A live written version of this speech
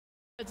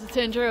It's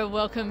Sandra,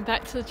 welcome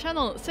back to the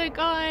channel. So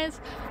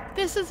guys,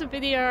 this is a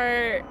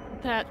video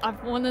that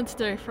I've wanted to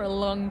do for a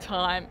long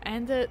time,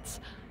 and it's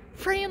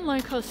free and low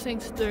cost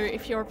things to do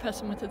if you're a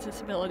person with a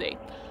disability.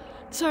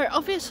 So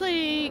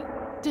obviously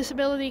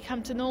disability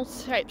comes in all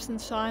shapes and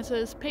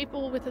sizes.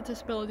 People with a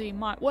disability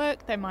might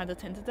work, they might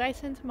attend a day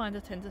centre, might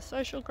attend a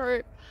social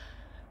group,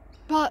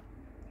 but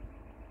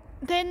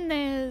then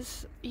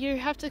you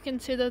have to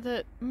consider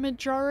that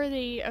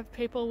majority of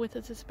people with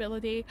a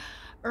disability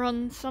are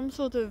on some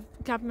sort of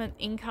government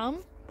income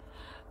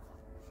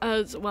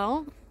as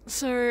well.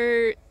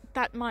 So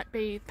that might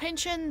be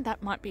pension,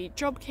 that might be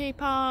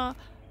JobKeeper,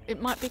 it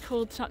might be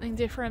called something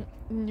different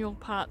in your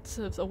parts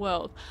of the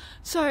world.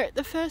 So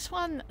the first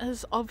one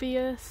is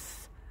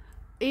obvious,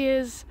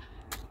 is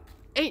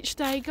each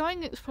day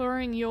going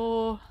exploring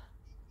your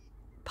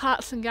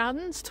parks and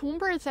gardens.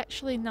 Toowoomba is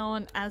actually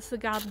known as the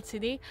Garden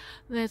City.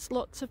 There's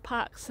lots of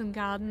parks and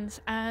gardens,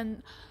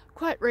 and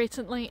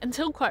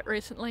until quite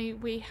recently,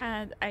 we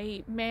had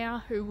a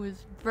mayor who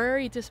was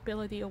very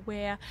disability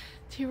aware.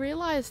 He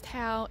realised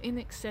how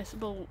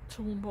inaccessible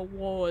Toowoomba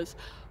was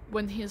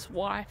when his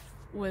wife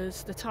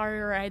was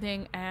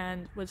deteriorating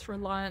and was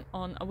reliant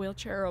on a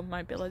wheelchair or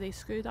mobility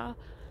scooter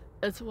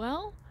as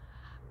well,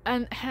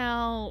 and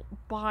how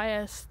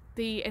biased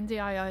the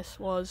NDIS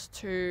was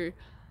to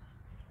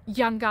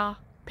younger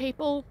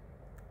people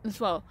as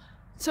well.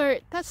 So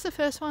that's the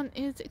first one,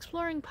 is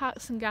exploring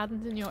parks and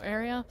gardens in your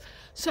area.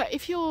 So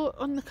if you're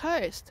on the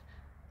coast,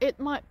 it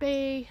might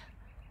be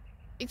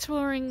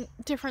exploring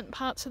different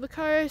parts of the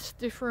coast,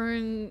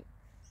 different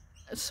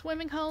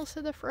swimming holes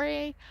that are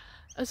free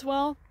as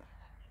well.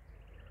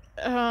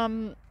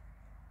 Going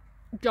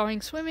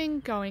swimming,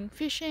 going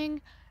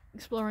fishing,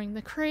 exploring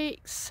the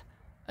creeks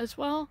as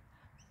well.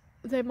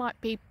 There might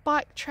be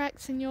bike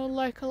tracks in your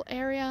local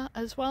area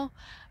as well,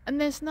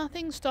 and there's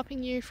nothing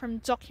stopping you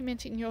from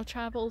documenting your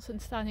travels and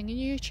starting a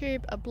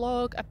YouTube, a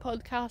blog, a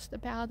podcast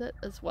about it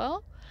as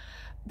well.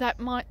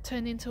 That might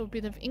turn into a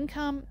bit of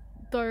income,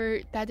 though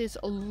that is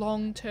a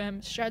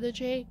long-term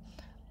strategy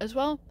as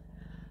well.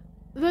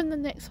 Then the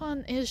next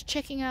one is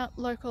checking out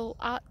local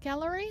art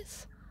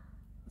galleries.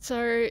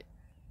 So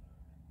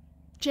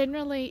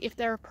generally, if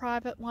they're a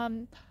private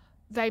one,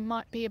 they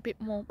might be a bit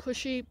more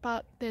pushy,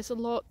 but there's a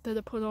lot that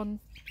are put on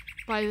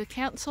by the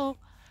council.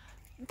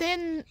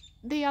 Then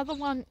the other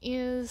one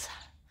is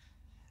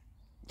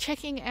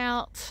checking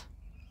out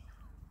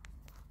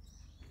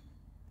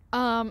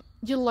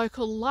your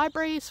local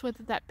libraries,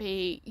 whether that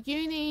be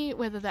uni,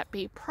 whether that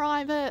be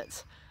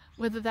private,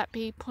 whether that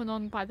be put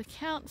on by the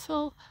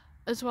council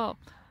as well.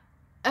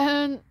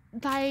 And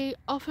they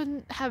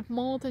often have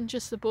more than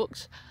just the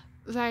books.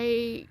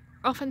 They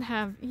often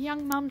have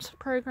young mums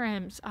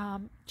programs,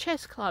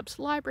 chess clubs,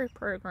 library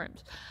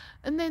programs.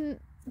 And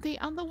then the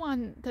other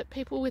one that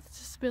people with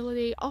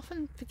disability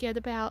often forget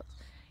about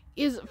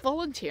is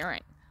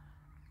volunteering.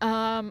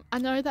 I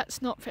know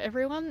that's not for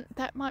everyone.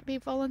 That might be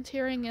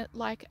volunteering at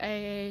like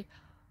a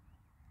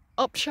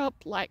op shop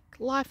like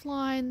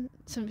Lifeline,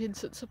 St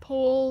Vincent de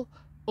Paul,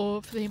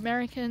 or for the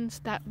Americans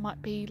that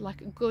might be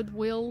like a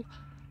Goodwill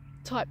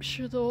type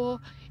store.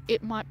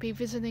 It might be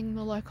visiting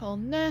the local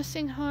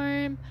nursing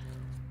home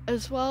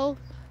as well.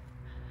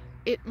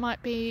 It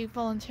might be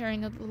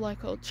volunteering at the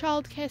local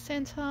childcare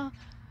centre,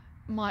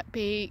 might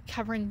be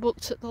covering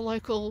books at the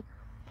local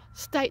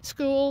state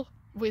school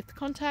with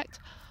contact,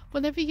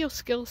 whatever your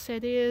skill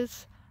set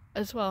is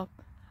as well.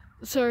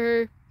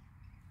 So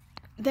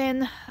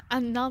then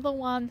another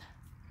one,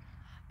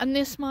 and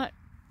this might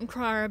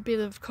require a bit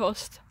of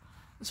cost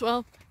as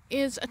well,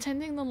 is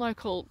attending the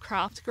local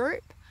craft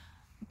group,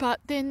 but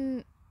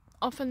then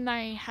often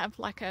they have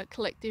like a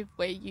collective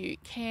where you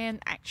can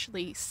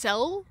actually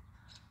sell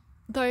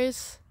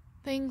those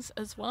things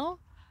as well.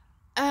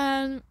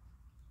 And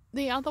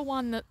the other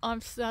one that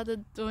I've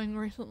started doing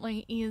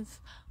recently is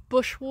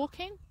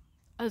bushwalking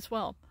as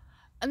well.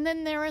 And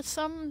then there are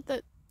some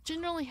that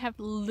generally have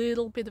a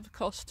little bit of a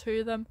cost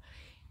to them,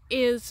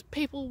 is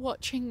people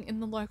watching in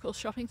the local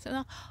shopping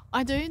centre.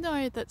 I do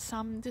know that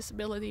some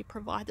disability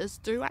providers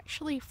do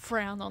actually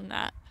frown on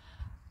that,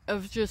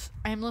 of just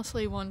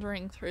aimlessly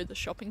wandering through the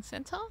shopping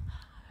centre.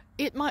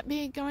 It might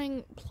be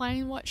going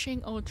plane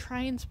watching or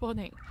train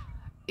spotting.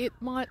 It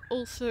might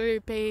also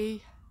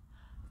be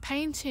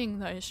painting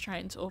those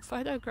trains or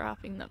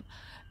photographing them.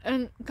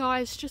 And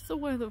guys, just a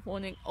word of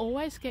warning,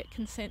 always get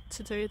consent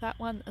to do that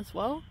one as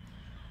well.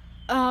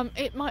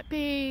 It might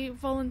be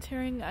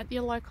volunteering at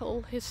your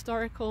local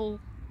historical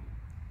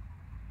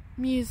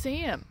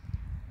museum.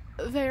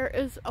 There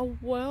is a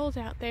world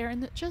out there,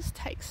 and it just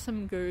takes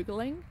some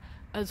Googling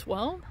as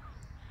well.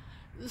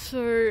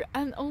 So,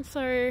 and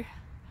also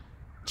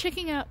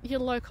checking out your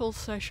local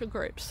social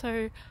groups.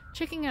 So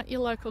checking out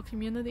your local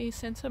community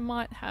centre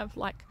might have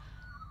like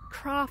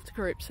craft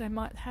groups, they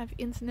might have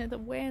internet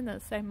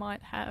awareness, they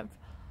might have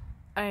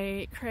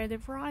a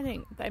creative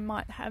writing, they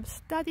might have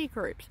study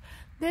groups.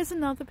 There's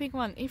another big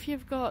one, if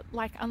you've got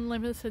like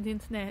unlimited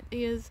internet,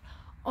 is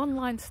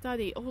online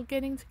study, or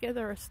getting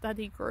together a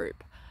study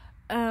group,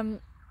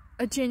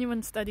 a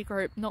genuine study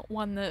group, not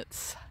one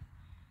that's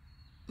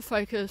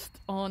focused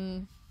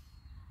on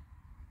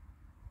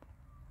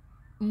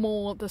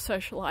more the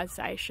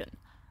socialisation.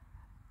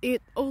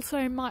 It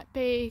also might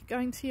be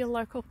going to your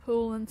local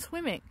pool and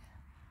swimming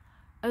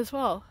as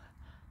well.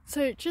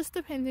 So just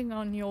depending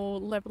on your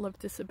level of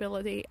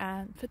disability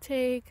and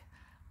fatigue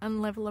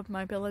and level of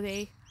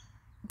mobility,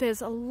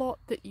 there's a lot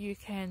that you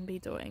can be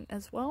doing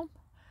as well.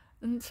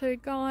 And so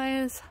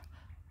guys,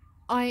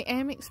 I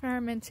am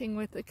experimenting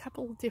with a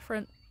couple of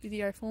different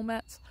video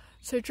formats,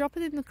 so drop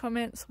it in the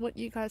comments what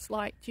you guys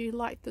like. Do you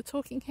like the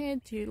talking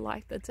head? Do you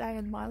like the day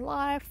in my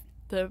life,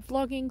 the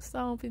vlogging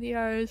style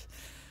videos?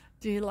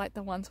 Do you like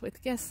the ones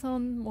with guests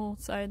on more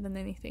so than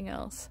anything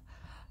else?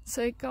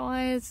 So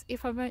guys,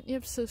 if I've earned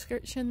your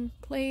subscription,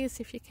 please,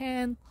 if you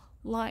can,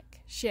 like,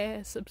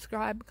 share,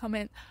 subscribe,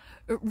 comment.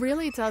 It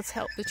really does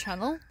help the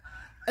channel.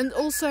 And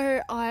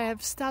also I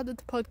have started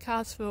the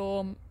podcast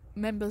for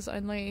members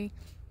only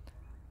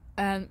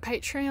and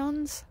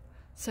Patreons.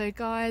 So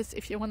guys,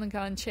 if you want to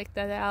go and check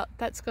that out,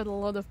 that's got a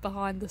lot of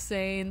behind the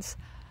scenes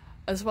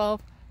as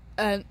well.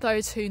 And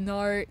those who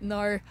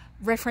know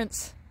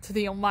reference to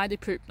the almighty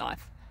poop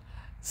knife.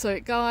 So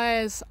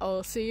guys,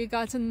 I'll see you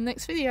guys in the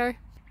next video.